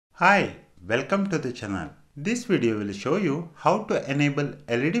Hi, welcome to the channel. This video will show you how to enable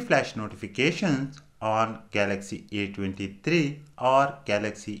LED flash notifications on Galaxy A23 or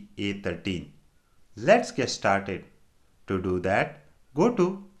Galaxy A13. Let's get started. To do that, go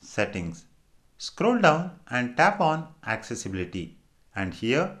to Settings. Scroll down and tap on Accessibility and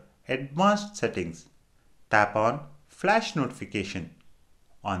here Advanced Settings. Tap on Flash Notification.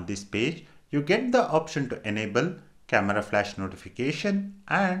 On this page, you get the option to enable camera flash notification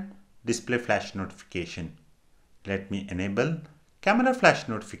and display flash notification. Let me enable camera flash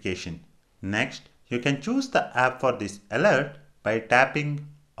notification. Next, you can choose the app for this alert by tapping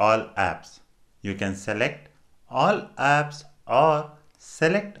All Apps. You can select all apps or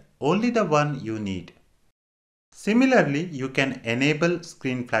select only the one you need. Similarly, you can enable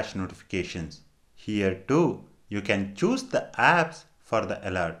screen flash notifications. Here too, you can choose the apps for the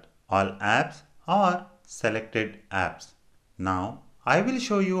alert, all apps or selected apps. Now, I will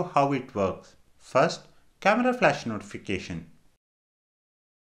show you how it works. First, camera flash notification.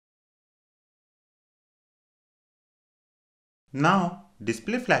 Now,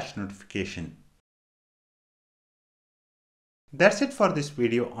 display flash notification. That's it for this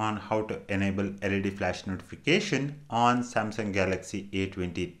video on how to enable LED flash notification on Samsung Galaxy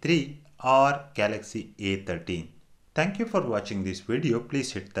A23 or Galaxy A13. Thank you for watching this video.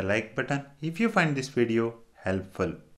 Please hit the like button if you find this video helpful.